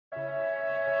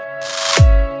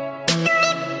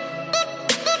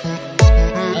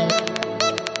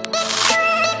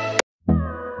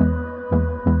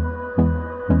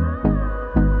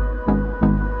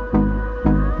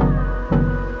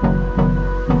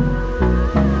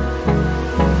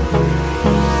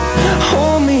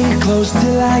push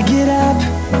till I get up.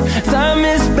 Time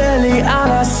is barely on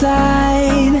our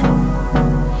side.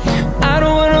 I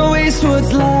don't wanna waste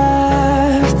what's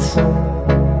left.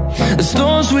 The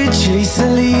storms we chase are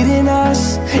leading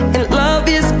us, and love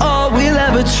is all we'll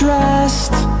ever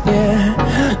trust. Yeah,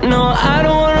 no, I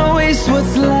don't wanna waste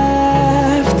what's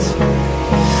left.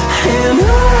 And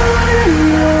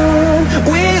on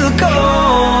we'll go,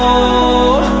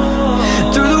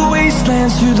 through the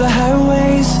wastelands, through the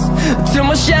highways, till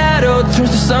my shadow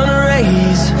turns to sun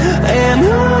rays. And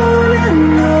on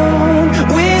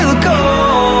we'll go,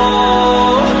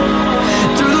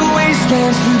 through the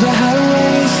wastelands, through the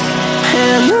highways,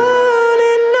 and on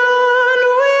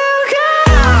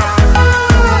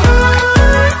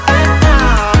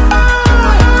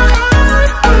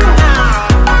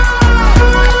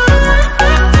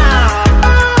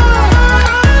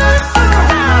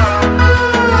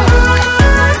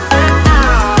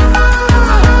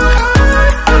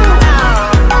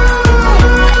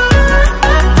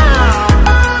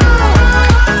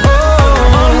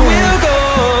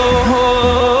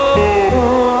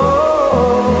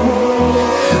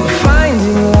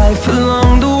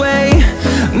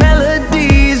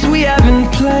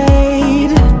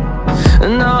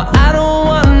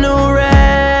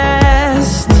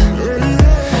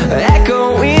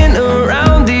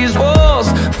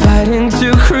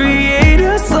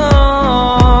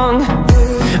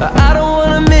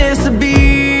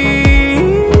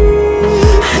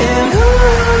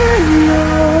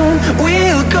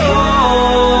we'll go.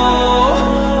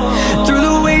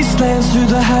 Through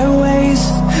the highways,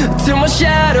 till my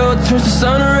shadow turns to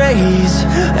sun rays.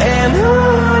 And